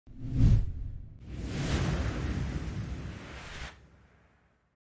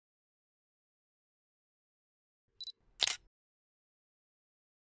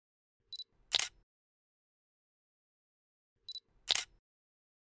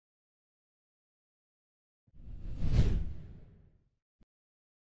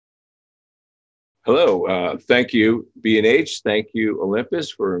Hello, thank you, B&H. Thank you, Olympus,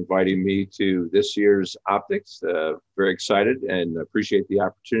 for inviting me to this year's Optics. Very excited and appreciate the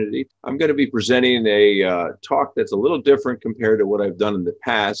opportunity. I'm going to be presenting a talk that's a little different compared to what I've done in the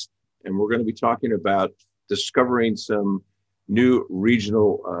past. And we're going to be talking about discovering some new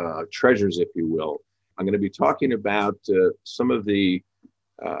regional treasures, if you will. I'm going to be talking about some of the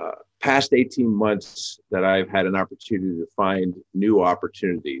past 18 months that I've had an opportunity to find new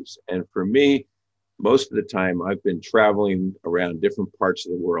opportunities. And for me, most of the time I've been traveling around different parts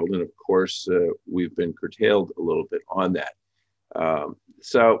of the world. And of course, we've been curtailed a little bit on that.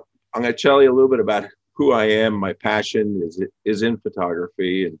 So I'm going to tell you a little bit about who I am. My passion is in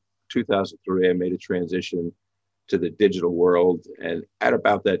photography. In 2003, I made a transition to the digital world. And at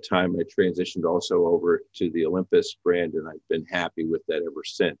about that time, I transitioned also over to the Olympus brand, and I've been happy with that ever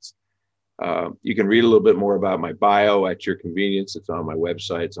since. You can read a little bit more about my bio at your convenience. It's on my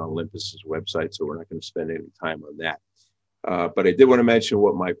website. It's on Olympus's website, so we're not going to spend any time on that. But I did want to mention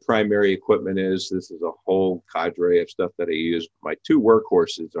what my primary equipment is. This is a whole cadre of stuff that I use. My two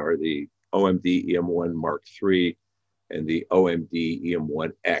workhorses are the OMD EM1 Mark III and the OMD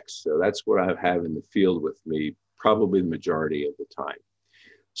EM1X. So that's what I have in the field with me probably the majority of the time.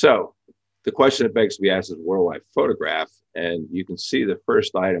 So the question that begs to be asked is, what do I photograph? And you can see the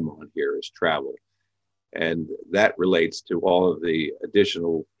first item on here is travel. And that relates to all of the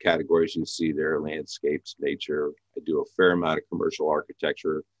additional categories you see there: landscapes, nature. I do a fair amount of commercial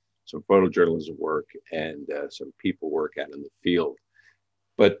architecture, some photojournalism work, and some people work out in the field.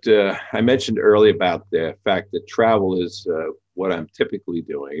 But I mentioned earlier about the fact that travel is what I'm typically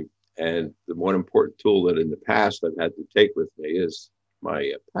doing. And the one important tool that in the past I've had to take with me is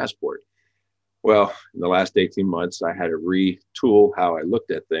my passport. Well, in the last 18 months, I had to retool how I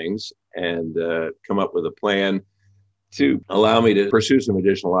looked at things and come up with a plan to allow me to pursue some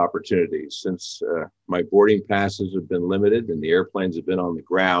additional opportunities. Since my boarding passes have been limited and the airplanes have been on the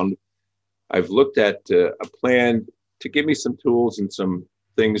ground, I've looked at a plan to give me some tools and some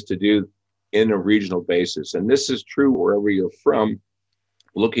things to do in a regional basis. And this is true wherever you're from,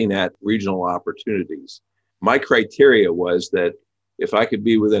 looking at regional opportunities. My criteria was that if I could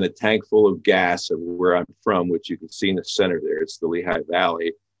be within a tank full of gas of where I'm from, which you can see in the center there, it's the Lehigh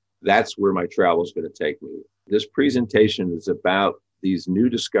Valley, that's where my travel is going to take me. This presentation is about these new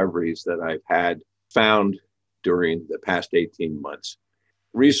discoveries that I've had found during the past 18 months.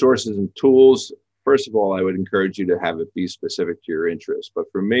 Resources and tools. First of all, I would encourage you to have it be specific to your interests. But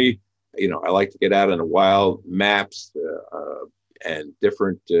for me, I like to get out on the wild. Maps and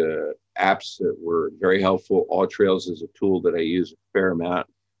different apps that were very helpful. AllTrails is a tool that I use a fair amount.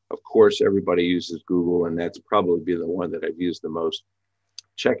 Of course, everybody uses Google, and that's probably the one that I've used the most.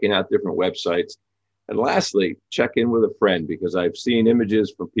 Checking out different websites. And lastly, check in with a friend, because I've seen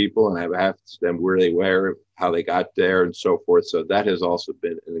images from people and I've asked them where they were, how they got there, and so forth. So that has also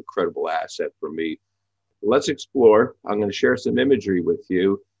been an incredible asset for me. Let's explore. I'm going to share some imagery with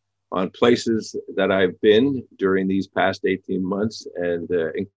you on places that I've been during these past 18 months, and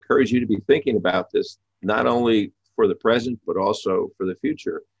encourage you to be thinking about this, not only for the present, but also for the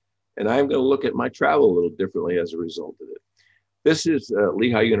future. And I'm going to look at my travel a little differently as a result of it. This is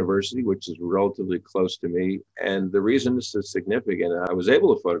Lehigh University, which is relatively close to me. And the reason this is significant, I was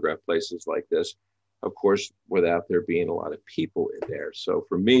able to photograph places like this, of course, without there being a lot of people in there. So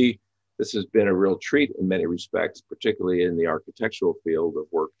for me, this has been a real treat in many respects, particularly in the architectural field of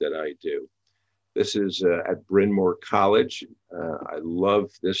work that I do. This is at Bryn Mawr College. I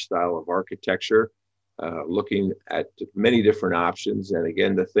love this style of architecture, looking at many different options. And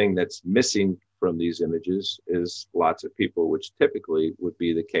again, the thing that's missing from these images is lots of people, which typically would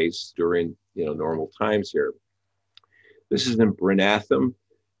be the case during normal times here. This is in Brynäthum.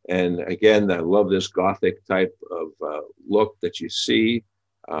 And again, I love this Gothic type of look that you see.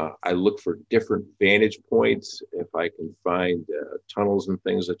 I look for different vantage points. If I can find tunnels and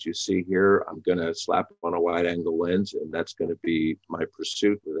things that you see here, I'm going to slap on a wide angle lens, and that's going to be my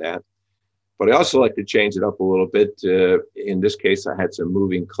pursuit with that. But I also like to change it up a little bit. In this case, I had some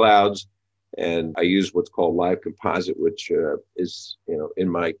moving clouds, and I use what's called live composite, which is, in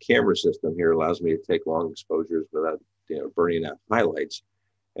my camera system here, allows me to take long exposures without, burning out highlights.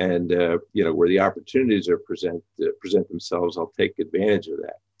 And, where the opportunities are present themselves, I'll take advantage of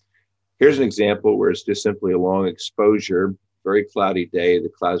that. Here's an example where it's just simply a long exposure, very cloudy day. The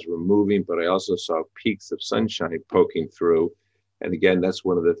clouds were moving, but I also saw peaks of sunshine poking through. And again, that's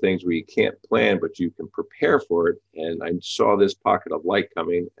one of the things where you can't plan, but you can prepare for it. And I saw this pocket of light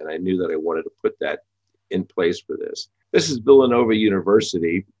coming, and I knew that I wanted to put that in place for this. This is Villanova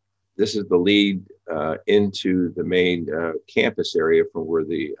University. This is the lead into the main campus area from where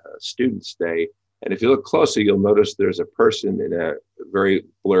the students stay. And if you look closely, you'll notice there's a person in a very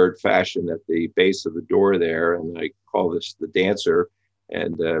blurred fashion at the base of the door there. And I call this the dancer.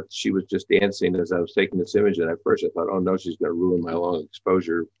 And she was just dancing as I was taking this image. And at first I thought, oh no, she's going to ruin my long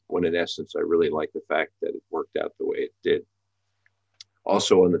exposure. When in essence, I really like the fact that it worked out the way it did.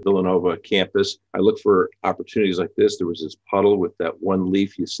 Also on the Villanova campus, I look for opportunities like this. There was this puddle with that one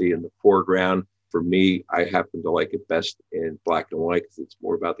leaf you see in the foreground. For me, I happen to like it best in black and white because it's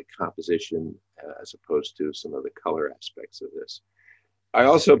more about the composition as opposed to some of the color aspects of this. I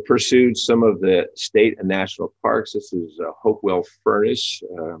also pursued some of the state and national parks. This is Hopewell Furnace,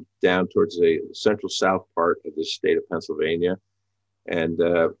 down towards the central south part of the state of Pennsylvania. And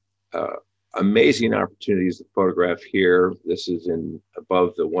amazing opportunities to photograph here. This is in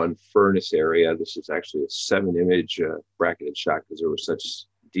above the one furnace area. This is actually a 7-image bracketed shot because there were such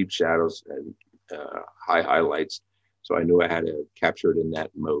deep shadows and high highlights. So I knew I had to capture it in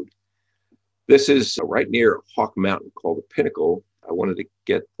that mode. This is right near Hawk Mountain called the Pinnacle. I wanted to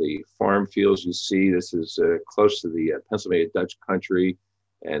get the farm fields you see. This is close to the Pennsylvania Dutch country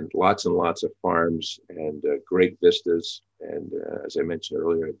and lots of farms and great vistas. And as I mentioned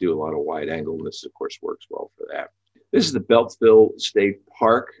earlier, I do a lot of wide angle, and this of course works well for that. This is the Beltsville State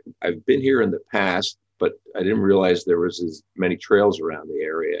Park. I've been here in the past, but I didn't realize there was as many trails around the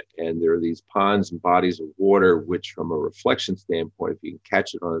area. And there are these ponds and bodies of water, which from a reflection standpoint, if you can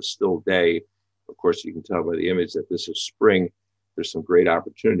catch it on a still day, of course, you can tell by the image that this is spring. There's some great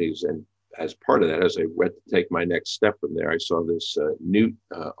opportunities. And as part of that, as I went to take my next step from there, I saw this newt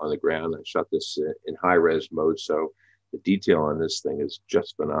on the ground. I shot this in high res mode. So the detail on this thing is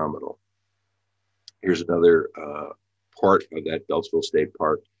just phenomenal. Here's another part of that Beltsville State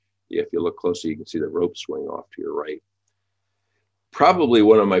Park. If you look closely, you can see the rope swing off to your right. Probably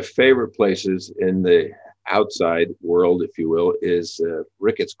one of my favorite places in the outside world, if you will, is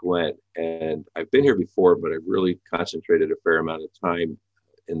Ricketts Glen. And I've been here before, but I've really concentrated a fair amount of time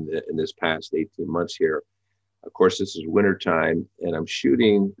in this past 18 months here. Of course, this is wintertime, and I'm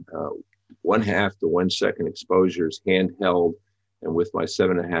shooting 1/2 to 1 second exposures handheld. And with my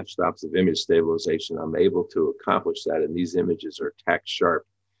 7.5 stops of image stabilization, I'm able to accomplish that. And these images are tack sharp.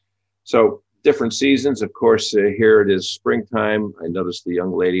 So different seasons, of course, here it is springtime. I noticed the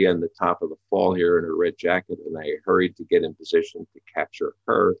young lady on the top of the fall here in her red jacket, and I hurried to get in position to capture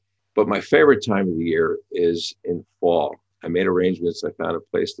her. But my favorite time of the year is in fall. I made arrangements. I found a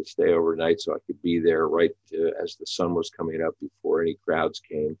place to stay overnight so I could be there right as the sun was coming up before any crowds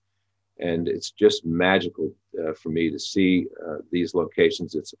came. And it's just magical for me to see these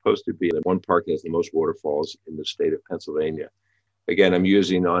locations. It's supposed to be the one park that has the most waterfalls in the state of Pennsylvania. Again, I'm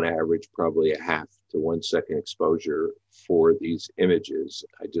using on average probably 1/2 to 1 second exposure for these images.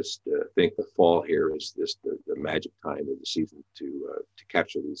 I just think the fall here is just the magic time of the season to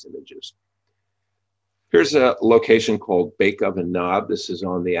capture these images. Here's a location called Bake Oven Knob. This is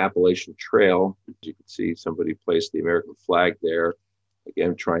on the Appalachian Trail. As you can see, somebody placed the American flag there.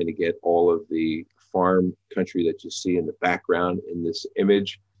 Again, trying to get all of the farm country that you see in the background in this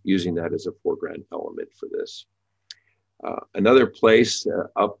image, using that as a foreground element for this. Another place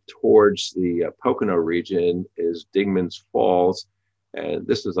up towards the Pocono region is Dingman's Falls. And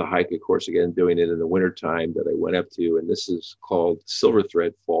this is a hike, of course, again, doing it in the wintertime that I went up to. And this is called Silver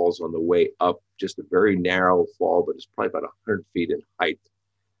Thread Falls on the way up, just a very narrow fall, but it's probably about 100 feet in height.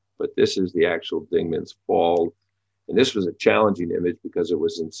 But this is the actual Dingman's Fall. And this was a challenging image because it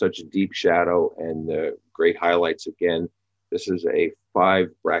was in such a deep shadow and great highlights again. This is a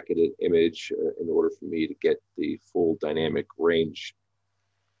 5 bracketed image in order for me to get the full dynamic range.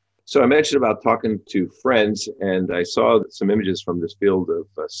 So I mentioned about talking to friends, and I saw some images from this field of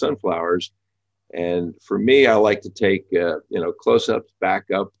sunflowers. And for me, I like to take close-ups, back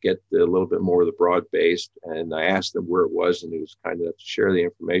up, get a little bit more of the broad based. And I asked him where it was, and he was kind enough to share the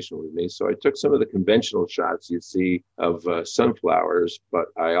information with me. So I took some of the conventional shots you see of sunflowers, but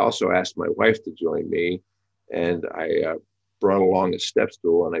I also asked my wife to join me, and I brought along a step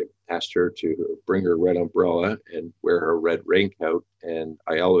stool, and I asked her to bring her red umbrella and wear her red raincoat. And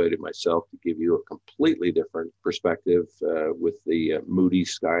I elevated myself to give you a completely different perspective with the moody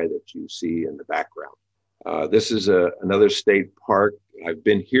sky that you see in the background. This is another state park. I've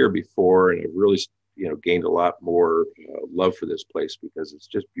been here before, and I've really gained a lot more love for this place because it's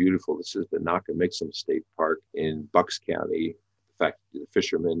just beautiful. This is the Nockamixon State Park in Bucks County. In fact, the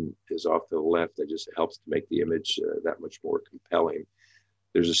fisherman is off to the left. That just helps to make the image that much more compelling.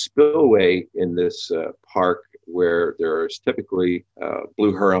 There's a spillway in this park where there's typically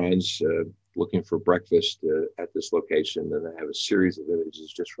blue herons looking for breakfast at this location. And I have a series of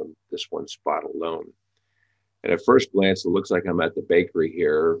images just from this one spot alone. And at first glance, it looks like I'm at the bakery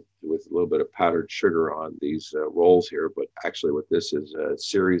here with a little bit of powdered sugar on these rolls here. But actually what this is a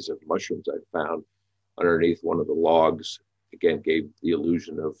series of mushrooms I found underneath one of the logs. Again, gave the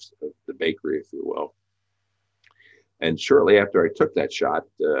illusion of the bakery, if you will. And shortly after I took that shot,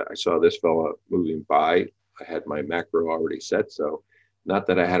 I saw this fella moving by. I had my macro already set, so not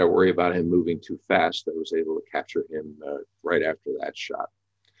that I had to worry about him moving too fast. I was able to capture him right after that shot.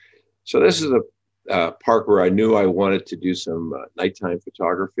 So this is a park where I knew I wanted to do some nighttime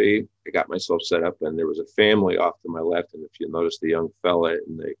photography. I got myself set up, and there was a family off to my left. And if you notice the young fella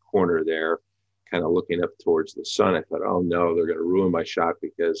in the corner there, kind of looking up towards the sun, I thought, oh no, they're going to ruin my shot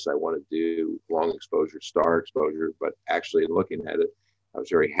because I want to do long exposure, star exposure. But actually, in looking at it, I was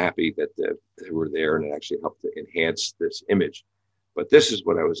very happy that they were there, and it actually helped to enhance this image. But this is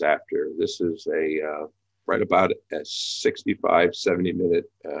what I was after. This is right about a 65,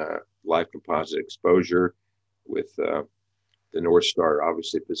 70-minute live composite exposure with the North Star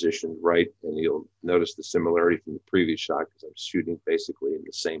obviously positioned right. And you'll notice the similarity from the previous shot because I'm shooting basically in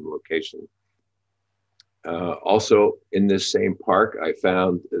the same location. Also in this same park, I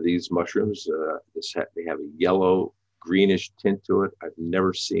found these mushrooms. They have a yellow greenish tint to it. I've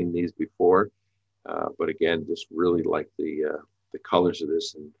never seen these before, but again, just really like the colors of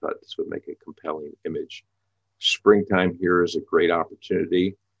this and thought this would make a compelling image. Springtime here is a great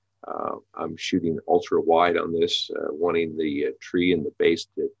opportunity. I'm shooting ultra wide on this, wanting the tree and the base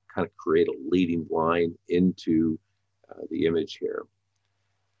to kind of create a leading line into the image here.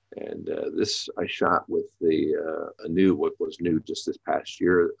 And this I shot with what was new just this past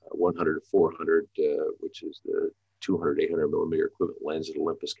year, 100-400, which is the 200-800 millimeter equivalent lens that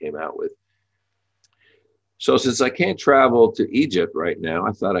Olympus came out with. So since I can't travel to Egypt right now,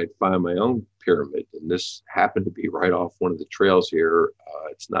 I thought I'd find my own pyramid. And this happened to be right off one of the trails here.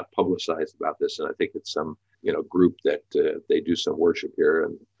 It's not publicized about this. And I think it's some group that they do some worship here.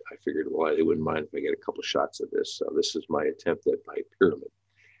 And I figured, well, they wouldn't mind if I get a couple shots of this. So this is my attempt at my pyramid.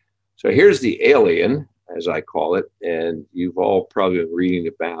 So here's the alien, as I call it, and you've all probably been reading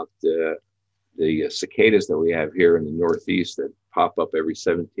about the cicadas that we have here in the Northeast that pop up every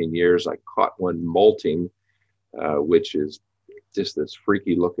 17 years. I caught one molting, which is just this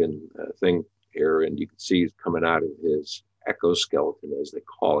freaky looking thing here, and you can see he's coming out of his exoskeleton, as they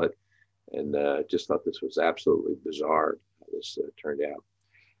call it, and just thought this was absolutely bizarre how this turned out.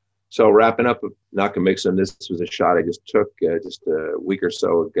 So wrapping up Naka Mixon, this was a shot I just took just a week or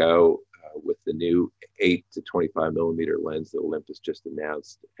so ago with the new 8 to 25 millimeter lens that Olympus just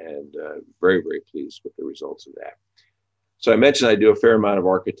announced, and very, very pleased with the results of that. So I mentioned I do a fair amount of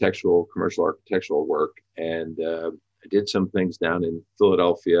commercial architectural work, and I did some things down in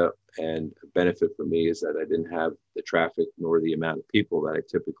Philadelphia, and a benefit for me is that I didn't have the traffic nor the amount of people that I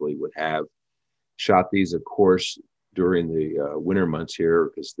typically would have. Shot these, of course, during the winter months here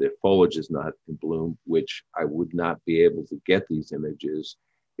because the foliage is not in bloom, which I would not be able to get these images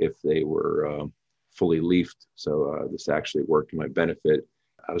if they were fully leafed. So this actually worked to my benefit.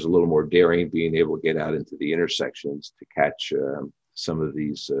 I was a little more daring being able to get out into the intersections to catch some of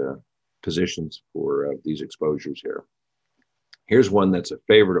these positions for these exposures here. Here's one that's a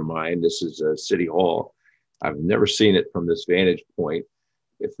favorite of mine. This is City Hall. I've never seen it from this vantage point.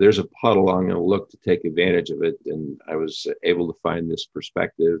 If there's a puddle, I'm going to look to take advantage of it. And I was able to find this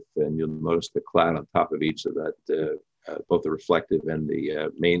perspective, and you'll notice the cloud on top of each of that, both the reflective and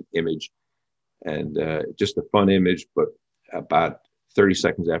the main image. And just a fun image, but about 30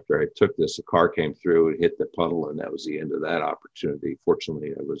 seconds after I took this, a car came through and hit the puddle, and that was the end of that opportunity.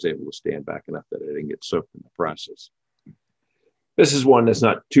 Fortunately, I was able to stand back enough that I didn't get soaked in the process. This is one that's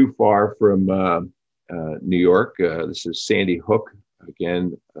not too far from New York. This is Sandy Hook.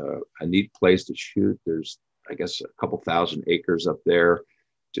 Again, a neat place to shoot. There's, I guess, a couple thousand acres up there.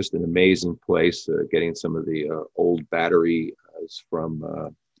 Just an amazing place. Getting some of the old batteries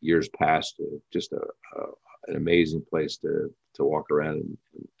from years past. Just an amazing place to walk around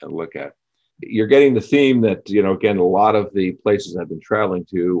and look at. You're getting the theme that, again, a lot of the places I've been traveling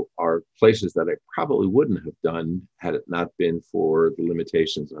to are places that I probably wouldn't have done had it not been for the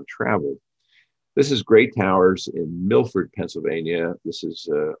limitations on travel. This is Great Towers in Milford, Pennsylvania. This is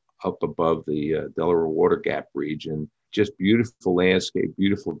up above the Delaware Water Gap region. Just beautiful landscape,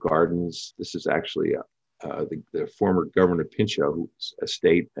 beautiful gardens. This is actually the former Governor Pinchot's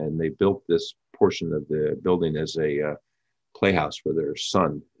estate, and they built this portion of the building as a playhouse for their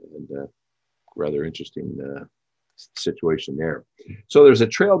son, and rather interesting situation there. So there's a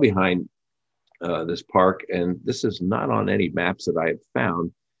trail behind this park, and this is not on any maps that I have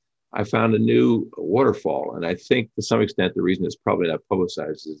found. I found a new waterfall. And I think to some extent, the reason it's probably not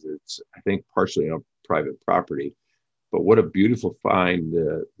publicized is it's, I think, partially on private property. But what a beautiful find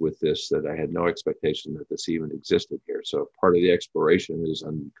with this, that I had no expectation that this even existed here. So part of the exploration is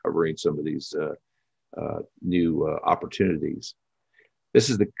uncovering some of these new opportunities. This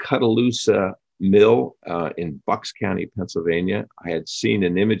is the Cuddaloosa Mill in Bucks County, Pennsylvania. I had seen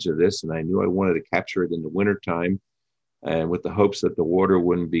an image of this and I knew I wanted to capture it in the wintertime, and with the hopes that the water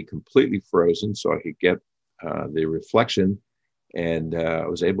wouldn't be completely frozen so I could get the reflection. And I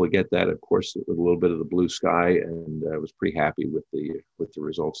was able to get that, of course, with a little bit of the blue sky, and I was pretty happy with the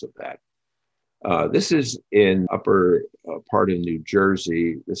results of that. This is in upper part of New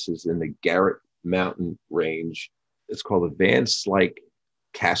Jersey. This is in the Garrett Mountain Range. It's called the Van Slyke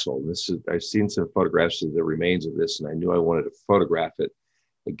Castle. I've seen some photographs of the remains of this, and I knew I wanted to photograph it.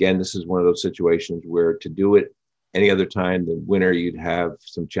 Again, this is one of those situations where to do it any other time than winter, you'd have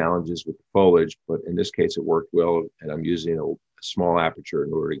some challenges with the foliage, but in this case, it worked well, and I'm using a small aperture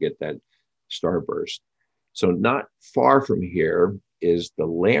in order to get that starburst. So not far from here is the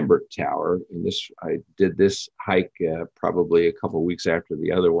Lambert Tower. And I did this hike probably a couple of weeks after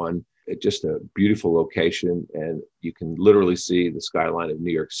the other one. It's just a beautiful location, and you can literally see the skyline of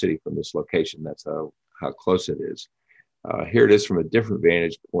New York City from this location. That's how close it is. Here it is from a different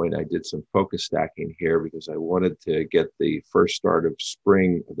vantage point. I did some focus stacking here because I wanted to get the first start of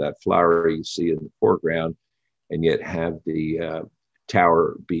spring of that flower you see in the foreground, and yet have the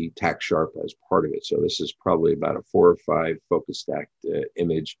tower be tack sharp as part of it. So this is probably about a 4 or 5 focus stacked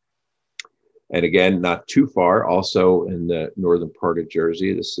image. And again, not too far, also in the northern part of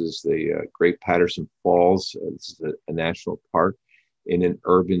Jersey. This is the Great Patterson Falls. This is a national park in an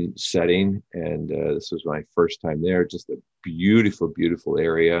urban setting. And this was my first time there. Just a beautiful, beautiful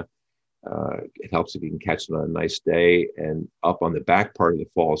area. It helps if you can catch it on a nice day. And up on the back part of the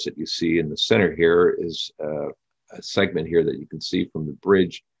falls that you see in the center here is a segment here that you can see from the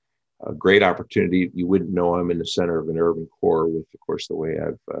bridge. A great opportunity. You wouldn't know I'm in the center of an urban core with, of course, the way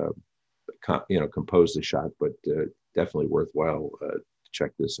I've composed the shot, but definitely worthwhile to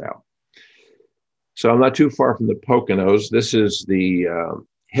check this out. So I'm not too far from the Poconos. This is the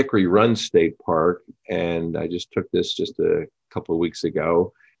Hickory Run State Park, and I just took this just a couple of weeks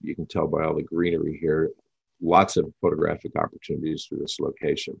ago. You can tell by all the greenery here, lots of photographic opportunities for this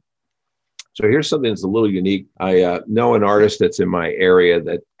location. So here's something that's a little unique. I know an artist that's in my area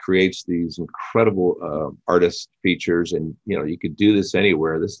that creates these incredible artist features, and you could do this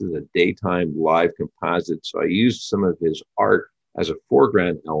anywhere. This is a daytime live composite. So I used some of his art as a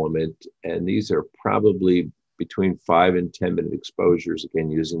foreground element, and these are probably between 5 and 10 minute exposures, again,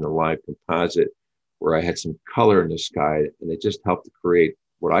 using the live composite, where I had some color in the sky, and it just helped to create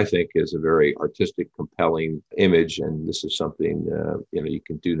what I think is a very artistic, compelling image. And this is something you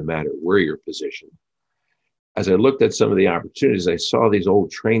can do no matter where you're positioned. As I looked at some of the opportunities, I saw these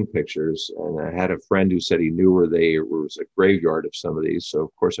old train pictures, and I had a friend who said he knew where there was a graveyard of some of these. So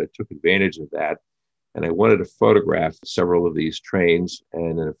of course I took advantage of that, and I wanted to photograph several of these trains.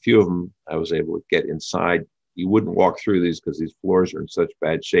 And in a few of them, I was able to get inside. You wouldn't walk through these because these floors are in such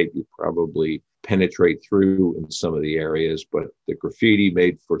bad shape. You'd probably penetrate through in some of the areas, but the graffiti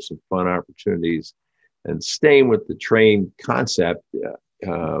made for some fun opportunities. And staying with the train concept,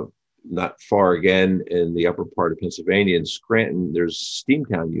 not far again in the upper part of Pennsylvania in Scranton, there's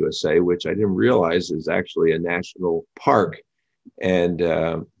Steamtown, USA, which I didn't realize is actually a national park. And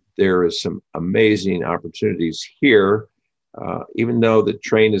there is some amazing opportunities here. Even though the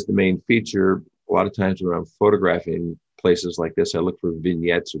train is the main feature, a lot of times when I'm photographing places like this, I look for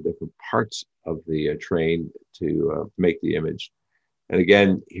vignettes or different parts of the train to make the image. And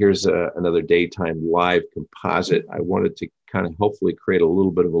again, here's another daytime live composite. I wanted to kind of hopefully create a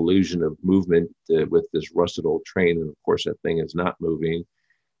little bit of illusion of movement with this rusted old train. And of course, that thing is not moving.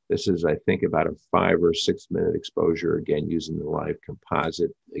 This is, I think, about a 5 or 6 minute exposure, again, using the live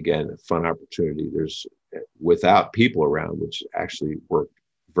composite. Again, a fun opportunity. There's without people around, which actually worked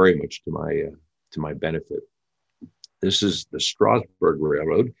very much to my benefit. This is the Strasburg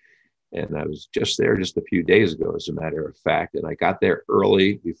Railroad, and I was just there just a few days ago, as a matter of fact, and I got there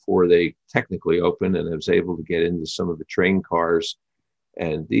early before they technically opened, and I was able to get into some of the train cars,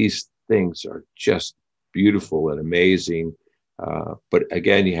 and these things are just beautiful and amazing, but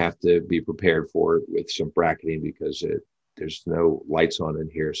again, you have to be prepared for it with some bracketing because there's no lights on in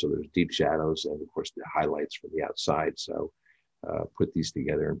here, so there's deep shadows and, of course, the highlights from the outside, so put these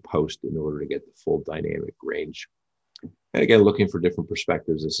together in post in order to get the full dynamic range. And again, looking for different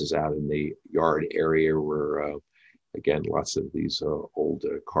perspectives. This is out in the yard area where, again, lots of these old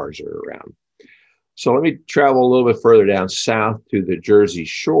cars are around. So let me travel a little bit further down south to the Jersey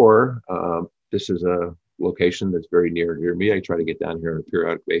Shore. This is a location that's very near me. I try to get down here on a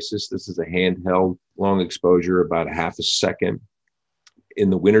periodic basis. This is a handheld long exposure, about a half a second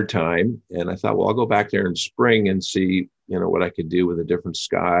in the wintertime. And I thought, well, I'll go back there in spring and see, what I could do with a different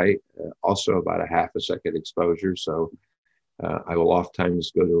sky, also about a half a second exposure. So I will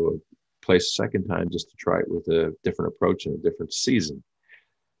oftentimes go to a place a second time just to try it with a different approach and a different season.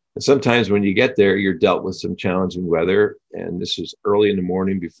 And sometimes when you get there, you're dealt with some challenging weather. And this is early in the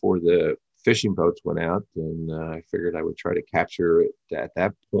morning before the fishing boats went out. And I figured I would try to capture it at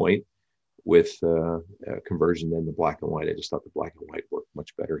that point with conversion than the black and white. I just thought the black and white worked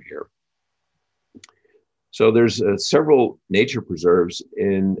much better here. So there's several nature preserves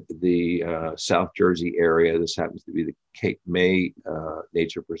in the South Jersey area. This happens to be the Cape May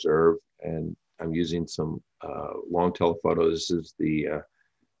Nature Preserve. And I'm using some long telephoto. This is the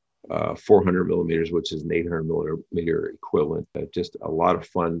 400 millimeters, which is an 800 millimeter equivalent. Just a lot of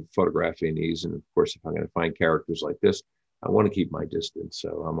fun photographing these. And of course, if I'm going to find characters like this, I want to keep my distance.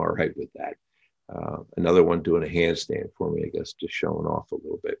 So I'm all right with that. Another one doing a handstand for me, I guess, just showing off a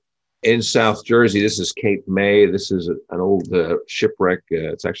little bit. In South Jersey, this is Cape May. This is an old shipwreck.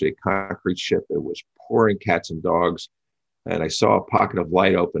 It's actually a concrete ship. It was pouring cats and dogs. And I saw a pocket of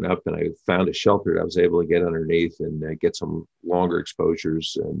light open up, and I found a shelter that I was able to get underneath and get some longer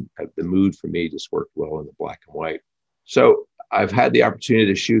exposures. And the mood for me just worked well in the black and white. So I've had the opportunity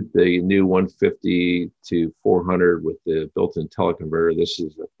to shoot the new 150 to 400 with the built-in teleconverter. This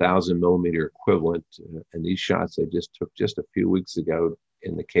is 1,000 millimeter equivalent. And these shots I just took just a few weeks ago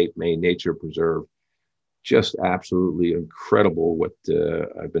in the Cape May Nature Preserve. Just absolutely incredible what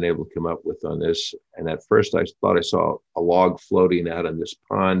I've been able to come up with on this. And at first I thought I saw a log floating out in this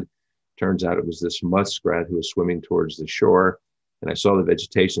pond. Turns out it was this muskrat who was swimming towards the shore. And I saw the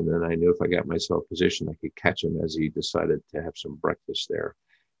vegetation, and I knew if I got myself positioned, I could catch him as he decided to have some breakfast there.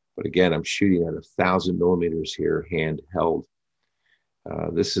 But again, I'm shooting at 1,000 millimeters here, handheld.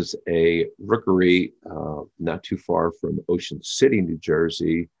 This is a rookery not too far from Ocean City, New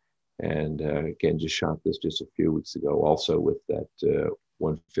Jersey. And again, just shot this just a few weeks ago, also with that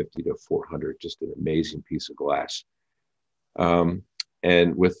 150 to 400, just an amazing piece of glass.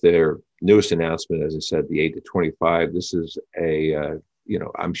 And with their newest announcement, as I said, the 8 to 25, this is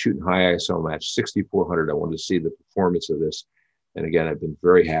I'm shooting high ISO match, 6,400. I wanted to see the performance of this. And again, I've been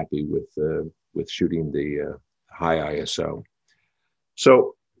very happy with shooting the high ISO.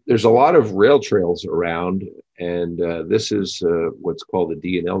 So there's a lot of rail trails around, and this is what's called the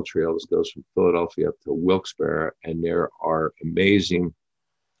D&L trail. This goes from Philadelphia up to Wilkes-Barre, and there are amazing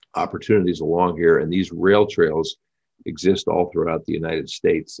opportunities along here. And these rail trails exist all throughout the United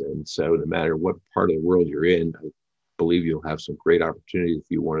States. And so no matter what part of the world you're in, I believe you'll have some great opportunities if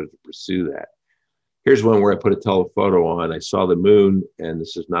you wanted to pursue that. Here's one where I put a telephoto on. I saw the moon, and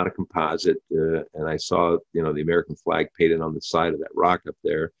this is not a composite. And I saw, the American flag painted on the side of that rock up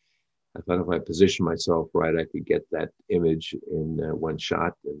there. I thought if I positioned myself right, I could get that image in one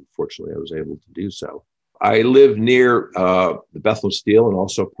shot. And fortunately, I was able to do so. I live near the Bethlehem Steel and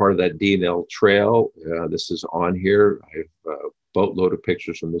also part of that D&L trail. This is on here. I have a boatload of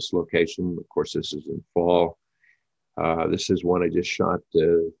pictures from this location. Of course, this is in fall. This is one I just shot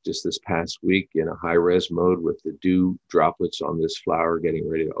just this past week in a high-res mode with the dew droplets on this flower getting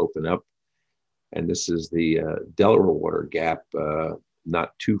ready to open up. And this is the Delaware Water Gap,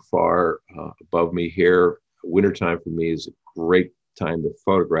 not too far above me here. Wintertime for me is a great time to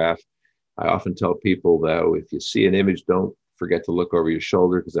photograph. I often tell people, though, if you see an image, don't forget to look over your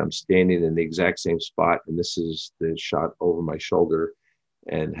shoulder, because I'm standing in the exact same spot, and this is the shot over my shoulder.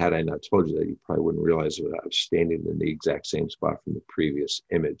 And had I not told you that, you probably wouldn't realize that I was standing in the exact same spot from the previous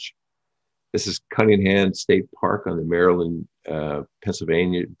image. This is Cunningham State Park on the Maryland,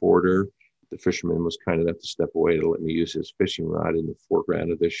 Pennsylvania border. The fisherman was kind enough to step away to let me use his fishing rod in the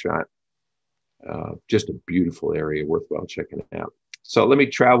foreground of this shot. Just a beautiful area, worthwhile checking out. So let me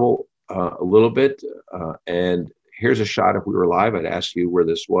travel a little bit. And here's a shot. If we were live, I'd ask you where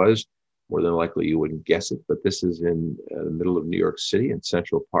this was. More than likely, you wouldn't guess it, but this is in the middle of New York City in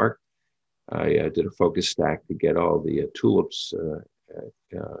Central Park. I did a focus stack to get all the tulips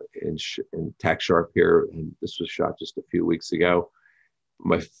in tack sharp here, and this was shot just a few weeks ago.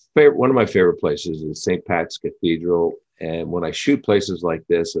 One of my favorite places is St. Pat's Cathedral, and when I shoot places like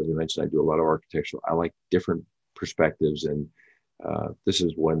this, as I mentioned, I do a lot of architectural. I like different perspectives, and this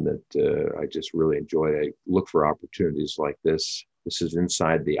is one that I just really enjoy. I look for opportunities like this. This is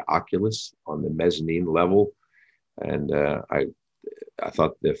inside the Oculus on the mezzanine level. And I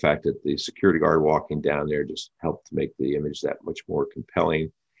thought the fact that the security guard walking down there just helped to make the image that much more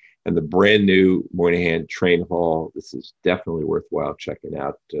compelling. and the brand new Moynihan Train Hall. This is definitely worthwhile checking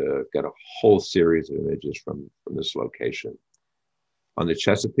out. Got a whole series of images from this location. On the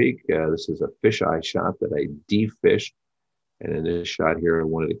Chesapeake, this is a fisheye shot that I de-fished. And in this shot here, I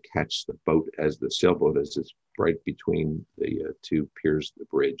wanted to catch the boat as the sailboat as it's right between the two piers of the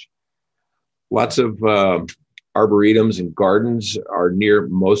bridge. Lots of arboretums and gardens are near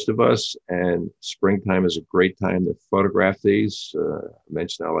most of us, and springtime is a great time to photograph these. I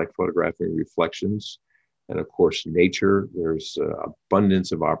mentioned I like photographing reflections. And of course, nature. There's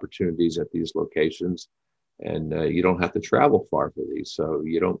abundance of opportunities at these locations. And you don't have to travel far for these. So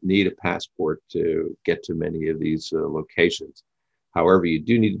you don't need a passport to get to many of these locations. However, you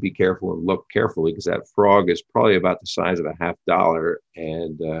do need to be careful and look carefully, because that frog is probably about the size of a $50,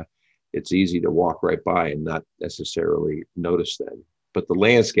 and it's easy to walk right by and not necessarily notice them. But the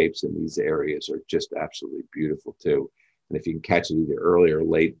landscapes in these areas are just absolutely beautiful too. And if you can catch it either early or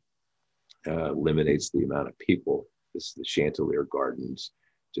late, eliminates the amount of people. This is the Chanticleer Gardens.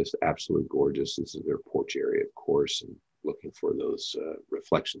 Just absolutely gorgeous. This is their porch area, of course, and looking for those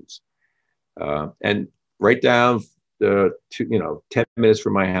reflections. And right down to 10 minutes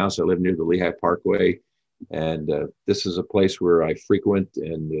from my house, I live near the Lehigh Parkway. And this is a place where I frequent.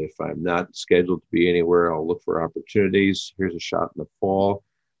 And if I'm not scheduled to be anywhere, I'll look for opportunities. Here's a shot in the fall.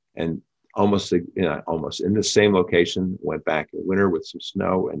 And almost in the same location, went back in winter with some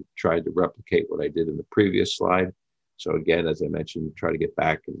snow and tried to replicate what I did in the previous slide. So again, as I mentioned, try to get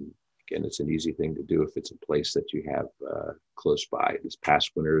back. And again, it's an easy thing to do if it's a place that you have close by. This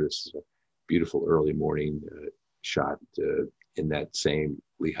past winter, this is a beautiful early morning shot in that same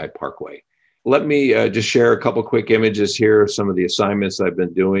Lehigh Parkway. Let me just share a couple quick images here of some of the assignments I've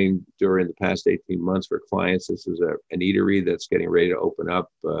been doing during the past 18 months for clients. This is an eatery that's getting ready to open up.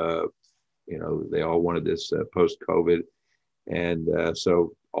 They all wanted this post-COVID. And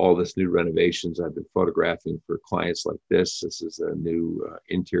so all this new renovations I've been photographing for clients like this. This is a new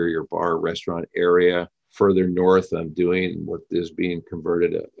interior bar restaurant area. Further north, I'm doing what is being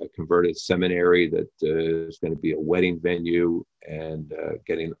converted, a converted seminary that is going to be a wedding venue, and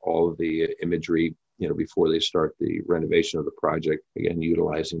getting all of the imagery, before they start the renovation of the project, again,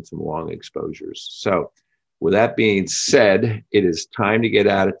 utilizing some long exposures. So with that being said, it is time to get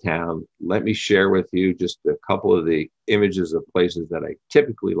out of town. Let me share with you just a couple of the images of places that I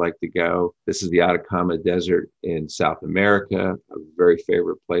typically like to go. This is the Atacama Desert in South America, a very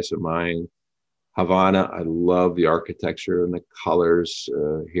favorite place of mine. Havana, I love the architecture and the colors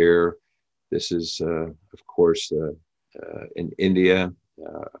here. This is, of course, in India,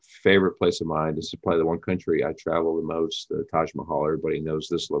 a favorite place of mine. This is probably the one country I travel the most. Taj Mahal, everybody knows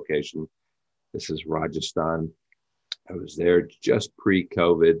this location. This is Rajasthan. I was there just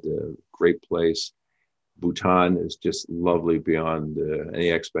pre-COVID, great place. Bhutan is just lovely beyond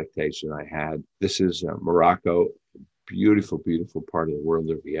any expectation I had. This is Morocco, beautiful, beautiful part of the world.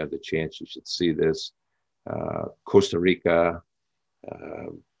 If you have the chance, you should see this. Costa Rica,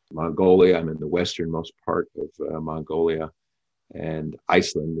 Mongolia. I'm in the westernmost part of Mongolia. And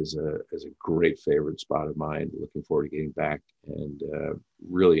Iceland is a great favorite spot of mine. Looking forward to getting back, and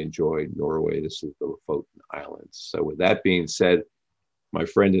really enjoyed Norway. This is the Lofoten Islands. So with that being said, my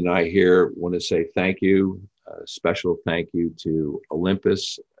friend and I here want to say thank you. A special thank you to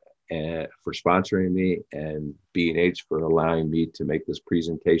Olympus for sponsoring me, and B&H for allowing me to make this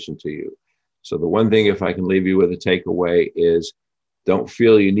presentation to you. So the one thing, if I can leave you with a takeaway, is don't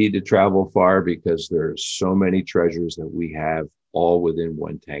feel you need to travel far, because there's so many treasures that we have all within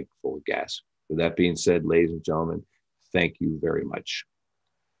one tank full of gas. With that being said, ladies and gentlemen, thank you very much.